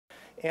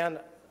And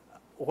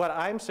what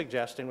I'm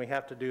suggesting, we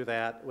have to do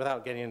that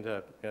without getting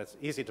into, it's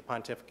easy to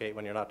pontificate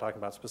when you're not talking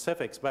about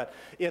specifics, but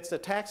it's a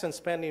tax and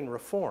spending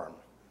reform.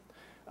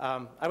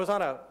 The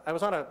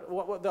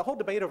whole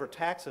debate over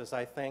taxes,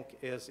 I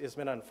think, has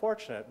been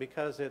unfortunate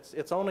because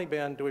it's only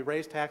been, do we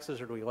raise taxes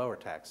or do we lower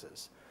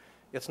taxes?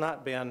 It's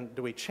not been,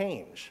 do we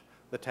change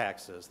the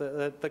taxes?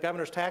 The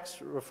governor's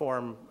tax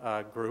reform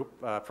group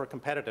for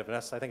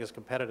competitiveness, I think it's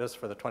competitiveness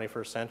for the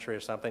 21st century or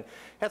something,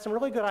 had some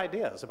really good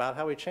ideas about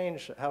how we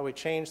change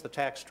the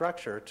tax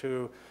structure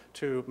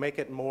to make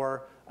it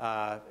more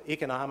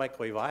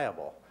economically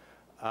viable.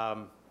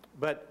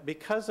 But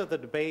because of the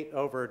debate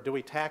over do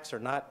we tax or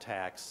not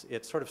tax,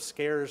 it sort of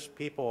scares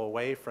people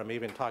away from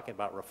even talking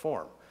about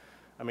reform.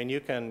 I mean, you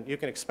can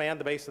expand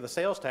the base of the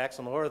sales tax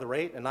and lower the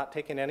rate and not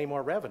take in any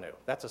more revenue.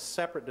 That's a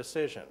separate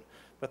decision.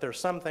 But there are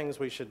some things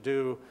we should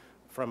do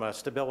from a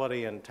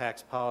stability and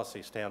tax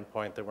policy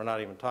standpoint that we're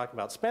not even talking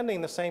about.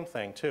 Spending, the same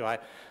thing too. I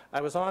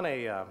was on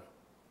a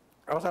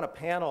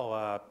panel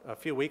a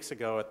few weeks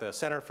ago at the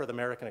Center for the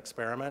American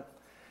Experiment,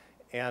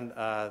 and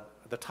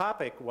the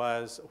topic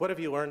was, what have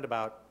you learned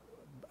about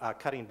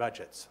cutting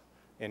budgets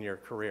in your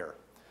career?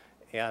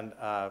 And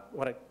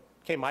when it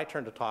came my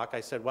turn to talk,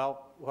 I said,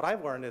 well, what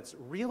I've learned, it's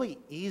really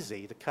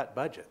easy to cut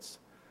budgets.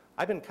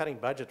 I've been cutting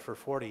budget for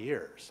 40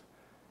 years.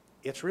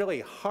 It's really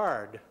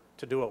hard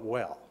to do it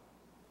well.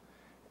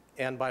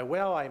 And by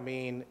well, I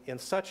mean in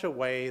such a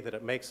way that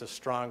it makes us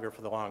stronger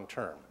for the long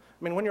term.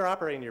 I mean, when you're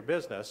operating your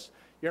business,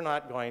 you're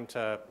not going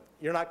to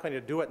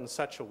do it in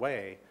such a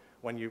way,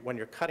 when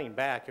you're cutting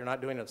back, you're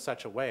not doing it in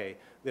such a way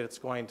that it's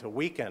going to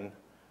weaken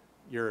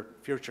your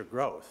future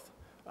growth.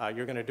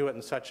 You're going to do it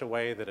in such a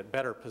way that it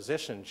better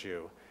positions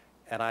you.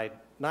 And I'm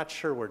not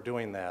sure we're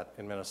doing that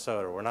in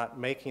Minnesota. We're not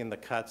making the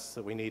cuts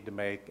that we need to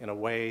make in a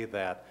way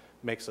that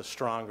makes us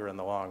stronger in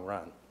the long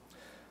run.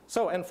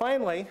 So, and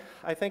finally,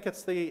 I think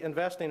it's the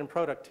investing in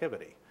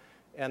productivity.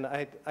 And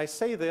I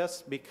say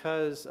this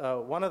because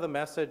one of the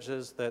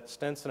messages that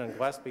Stinson and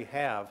Gillespie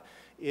have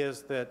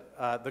is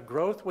that the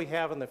growth we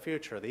have in the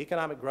future, the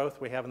economic growth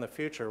we have in the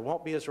future,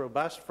 won't be as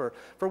robust for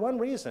one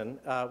reason.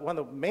 One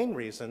of the main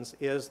reasons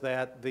is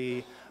that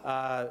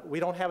we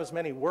don't have as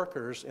many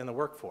workers in the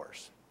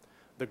workforce.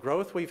 The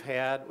growth we've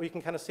had, we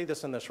can kind of see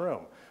this in this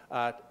room.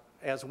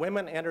 As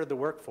women entered the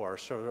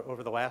workforce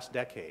over the last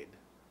decades,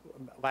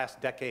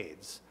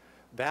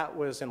 that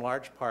was in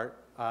large part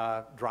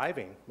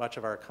driving much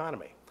of our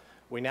economy.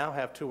 We now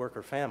have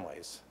 2-worker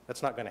families.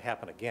 That's not going to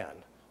happen again.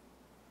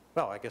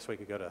 Well, I guess we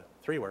could go to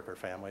 3-worker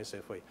families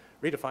if we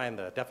redefine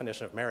the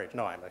definition of marriage.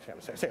 No, I'm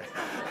saying,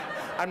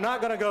 I'm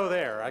not going to go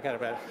there. I got to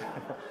bet.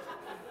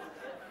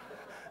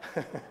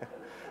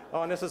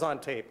 Oh, and this is on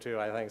tape too,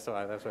 I think. So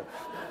that's what.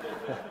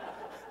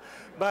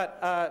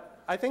 But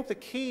I think the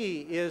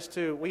key is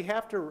we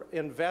have to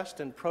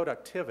invest in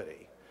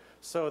productivity.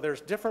 So there's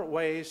different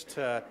ways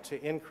to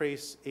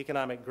increase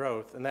economic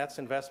growth, and that's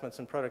investments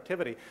in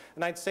productivity.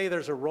 And I'd say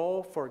there's a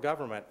role for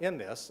government in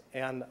this.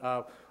 And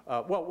I'll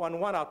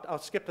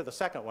skip to the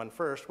second one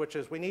first, which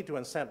is we need to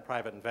incent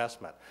private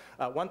investment.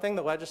 One thing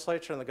the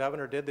legislature and the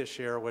governor did this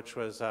year, which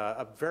was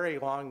a very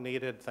long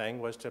needed thing,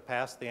 was to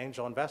pass the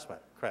angel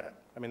investment credit.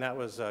 I mean, that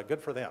was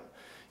good for them.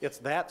 It's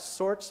that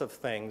sorts of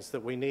things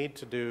that we need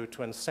to do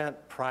to incent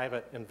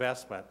private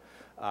investment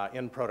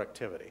in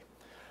productivity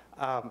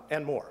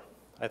and more.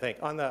 I think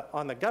on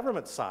the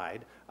government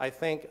side, I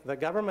think the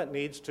government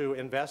needs to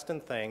invest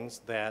in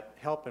things that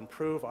help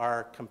improve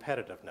our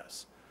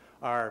competitiveness,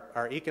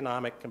 our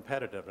economic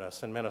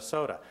competitiveness in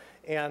Minnesota.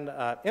 And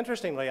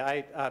interestingly,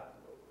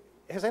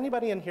 has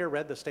anybody in here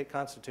read the state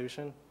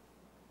constitution?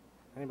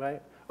 Anybody?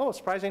 Oh,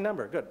 surprising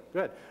number. Good,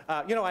 good.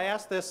 You know, I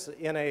asked this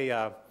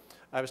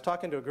I was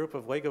talking to a group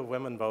of League of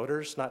Women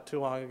voters not too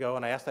long ago,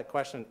 and I asked that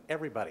question.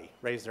 Everybody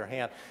raised their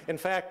hand. In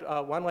fact,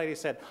 one lady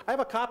said, I have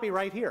a copy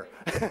right here.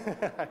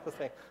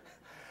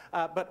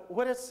 But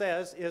what it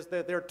says is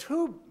that there are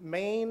 2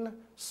 main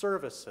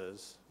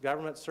services,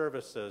 government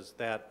services,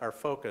 that are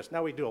focused.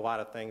 Now, we do a lot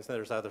of things.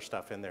 There's other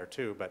stuff in there,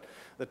 too. But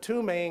the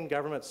 2 main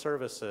government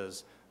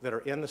services that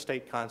are in the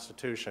state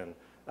constitution,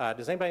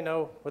 does anybody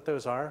know what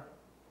those are?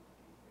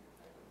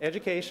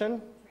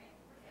 Education.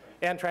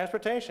 And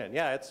transportation,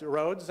 yeah, it's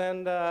roads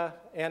and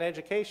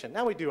education.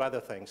 Now we do other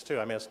things too.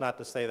 I mean, it's not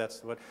to say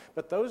that's what,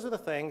 but those are the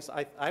things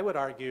I would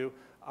argue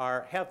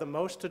have the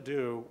most to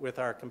do with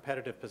our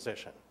competitive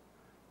position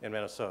in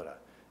Minnesota.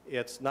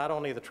 It's not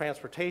only the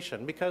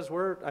transportation, because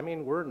we're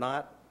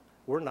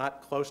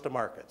not close to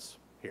markets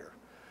here.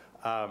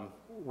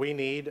 We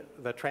need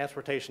the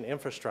transportation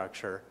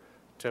infrastructure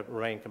to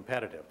remain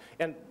competitive.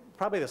 And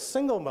probably the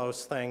single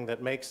most thing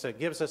that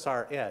gives us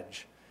our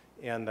edge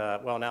in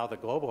now the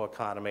global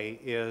economy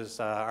is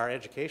our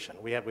education.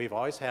 We've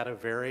always had a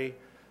very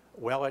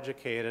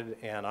well-educated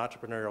and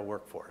entrepreneurial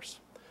workforce.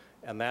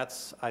 And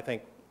that's, I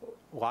think,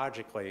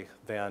 logically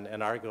then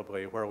and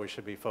arguably where we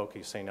should be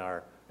focusing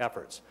our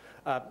efforts.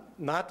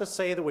 Not to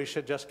say that we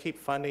should just keep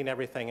funding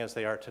everything as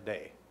they are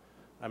today.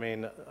 I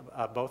mean,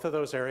 both of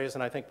those areas,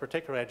 and I think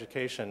particularly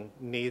education,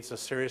 needs a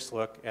serious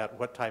look at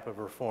what type of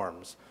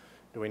reforms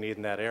do we need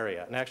in that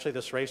area? And actually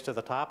this race to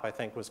the top, I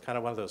think, was kind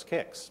of one of those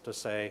kicks to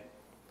say,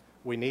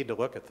 we need to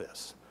look at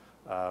this.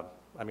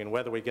 I mean,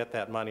 whether we get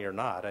that money or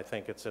not, I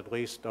think it's at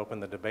least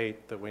opened the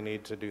debate that we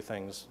need to do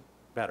things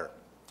better.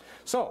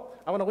 So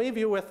I want to leave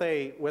you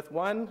with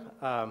one,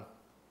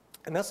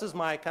 and this is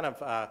my kind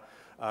of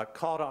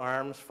call to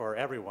arms for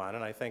everyone,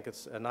 and I think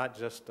it's not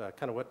just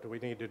kind of what do we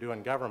need to do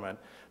in government,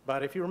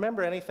 but if you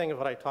remember anything of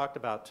what I talked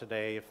about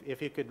today,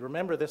 if you could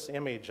remember this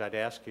image, I'd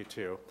ask you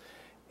to.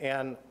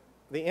 And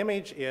the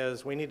image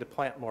is we need to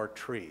plant more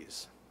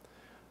trees.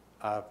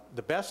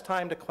 The best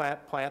time to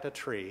plant a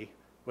tree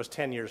was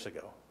 10 years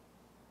ago.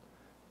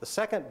 The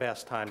second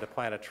best time to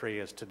plant a tree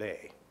is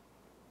today.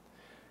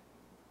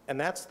 And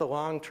that's the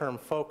long-term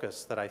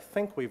focus that I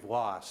think we've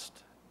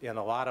lost in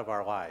a lot of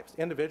our lives.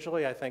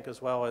 Individually, I think,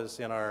 as well as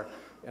in our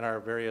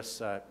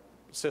various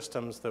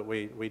systems that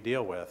we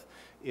deal with,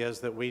 is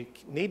that we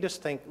need to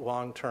think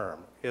long-term.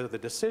 Are the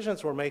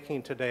decisions we're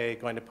making today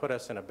going to put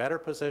us in a better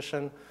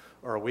position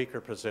or a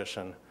weaker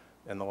position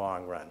in the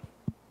long run?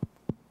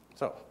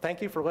 So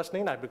thank you for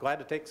listening. I'd be glad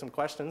to take some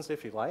questions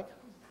if you'd like.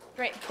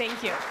 Great,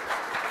 thank you.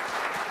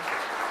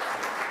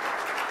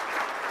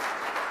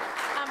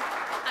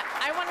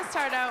 I want to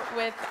start out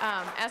with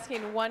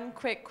asking one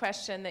quick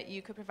question that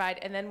you could provide,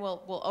 and then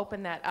we'll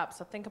open that up.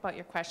 So think about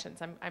your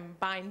questions. I'm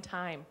buying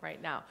time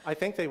right now. I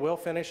think they will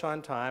finish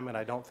on time, and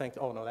I don't think,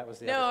 oh no, that was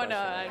the other question. No,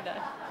 I'm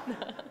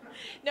done.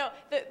 No,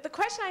 the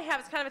question I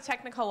have is kind of a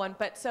technical one,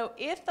 but so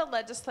if the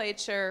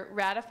legislature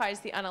ratifies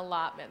the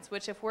unallotments,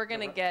 which if we're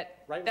going to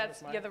get, right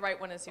that's, yeah, the right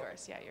one is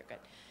yours. Yeah, you're good.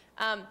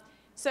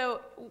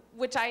 So,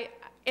 which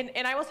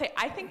and I will say,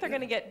 I think they're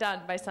going to get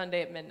done by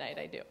Sunday at midnight,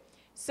 I do.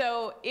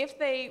 So if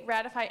they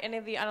ratify any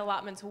of the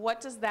unallotments, what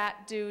does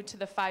that do to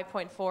the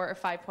 5.4 or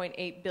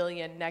 5.8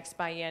 billion next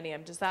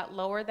biennium? Does that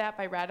lower that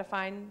by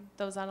ratifying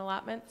those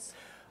unallotments?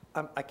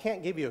 I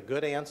can't give you a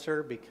good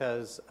answer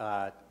because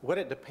what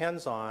it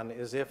depends on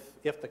is if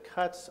the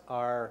cuts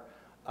are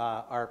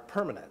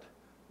permanent,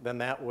 then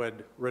that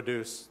would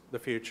reduce the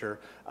future.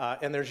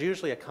 And there's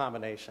usually a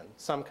combination.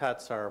 Some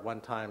cuts are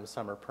one-time,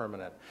 some are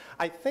permanent.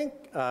 I think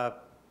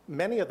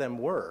many of them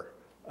were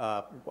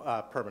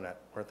permanent,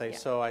 weren't they? Yeah.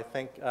 So I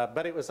think,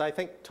 but it was, I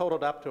think,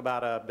 totaled up to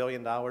about $1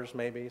 billion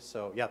maybe.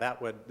 So yeah,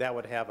 that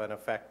would have an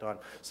effect on.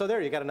 So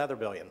there, you got another $1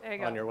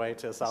 billion on your way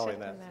to solving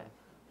that.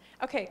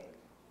 Okay.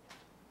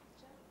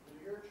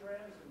 Do your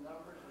trends and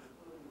numbers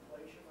include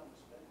inflation on the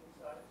spending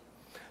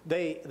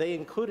side? They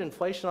include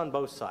inflation on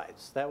both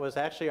sides. That was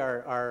actually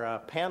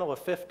our panel of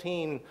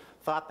 15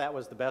 thought that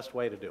was the best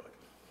way to do it.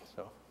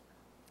 So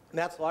and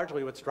that's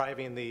largely what's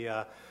driving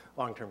the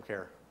long-term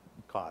care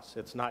costs.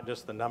 It's not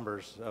just the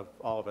numbers of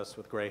all of us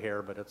with gray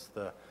hair, but it's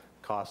the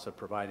costs of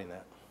providing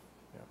that.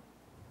 Yeah.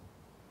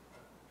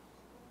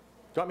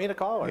 Do you want me to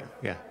call? Or?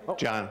 Yeah. Oh,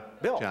 John.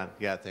 Bill. John.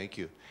 Yeah, thank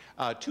you.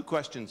 Two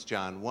questions,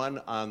 John. One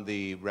on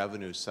the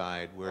revenue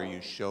side, where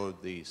you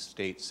showed the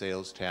state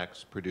sales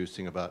tax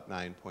producing about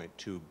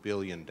 $9.2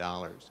 billion.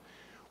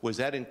 Was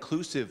that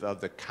inclusive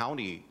of the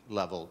county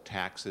level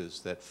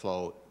taxes that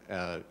flow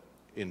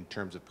in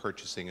terms of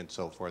purchasing and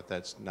so forth?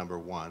 That's number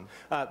one.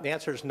 The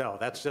answer is no.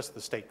 That's just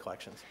the state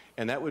collections.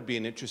 And that would be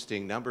an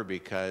interesting number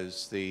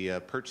because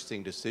the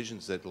purchasing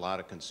decisions that a lot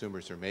of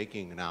consumers are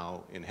making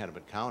now in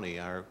Hennepin County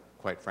are,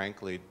 quite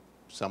frankly,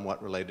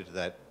 somewhat related to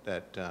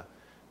that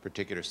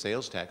particular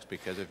sales tax,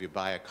 because if you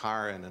buy a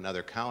car in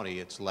another county,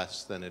 it's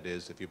less than it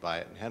is if you buy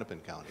it in Hennepin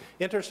County.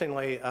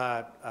 Interestingly,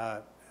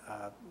 the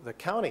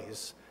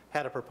counties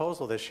had a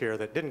proposal this year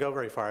that didn't go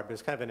very far, but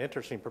it's kind of an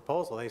interesting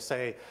proposal. They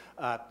say,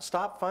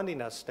 stop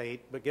funding us,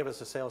 state, but give us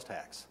a sales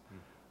tax.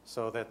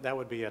 So that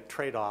would be a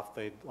trade-off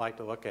they'd like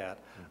to look at.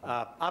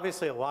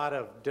 Obviously, a lot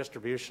of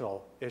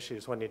distributional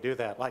issues when you do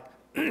that. Like,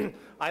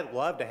 I'd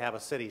love to have a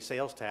city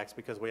sales tax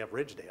because we have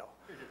Ridgedale,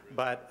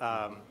 but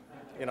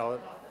you know,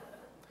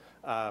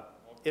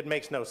 it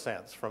makes no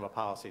sense from a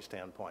policy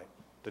standpoint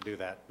to do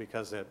that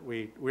because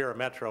we're a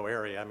metro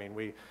area. I mean,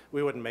 we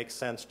wouldn't make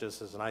sense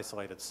just as an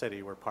isolated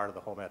city. We're part of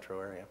the whole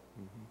metro area.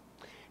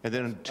 Mm-hmm. And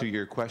then to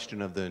your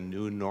question of the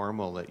new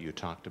normal that you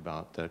talked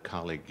about, that a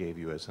colleague gave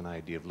you as an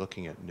idea of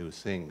looking at new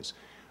things,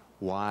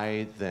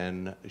 why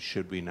then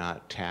should we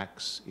not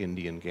tax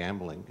Indian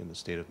gambling in the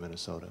state of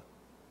Minnesota?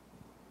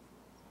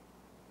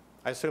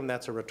 I assume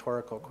that's a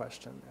rhetorical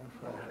question.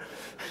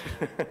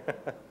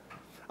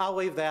 I'll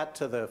leave that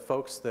to the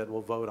folks that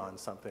will vote on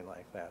something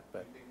like that.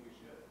 But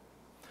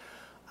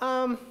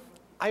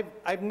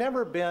I've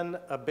never been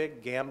a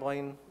big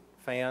gambling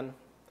fan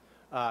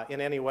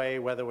in any way,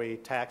 whether we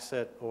tax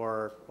it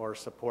or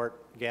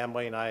support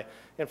gambling.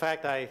 In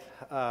fact, I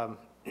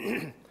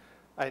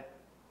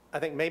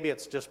think maybe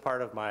it's just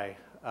part of my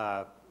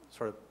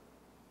sort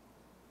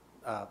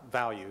of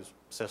values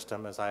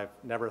system, as I've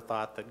never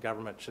thought that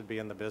government should be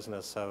in the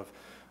business of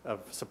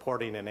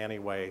supporting in any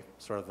way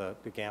sort of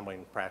the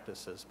gambling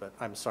practices, but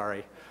I'm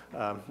sorry.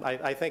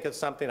 I think it's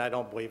something, I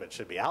don't believe it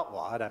should be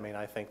outlawed. I mean,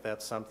 I think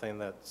that's something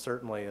that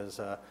certainly is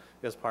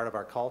part of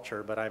our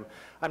culture, but I'm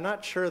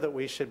not sure that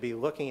we should be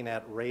looking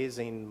at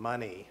raising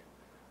money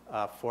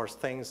for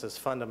things as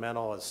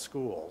fundamental as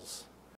schools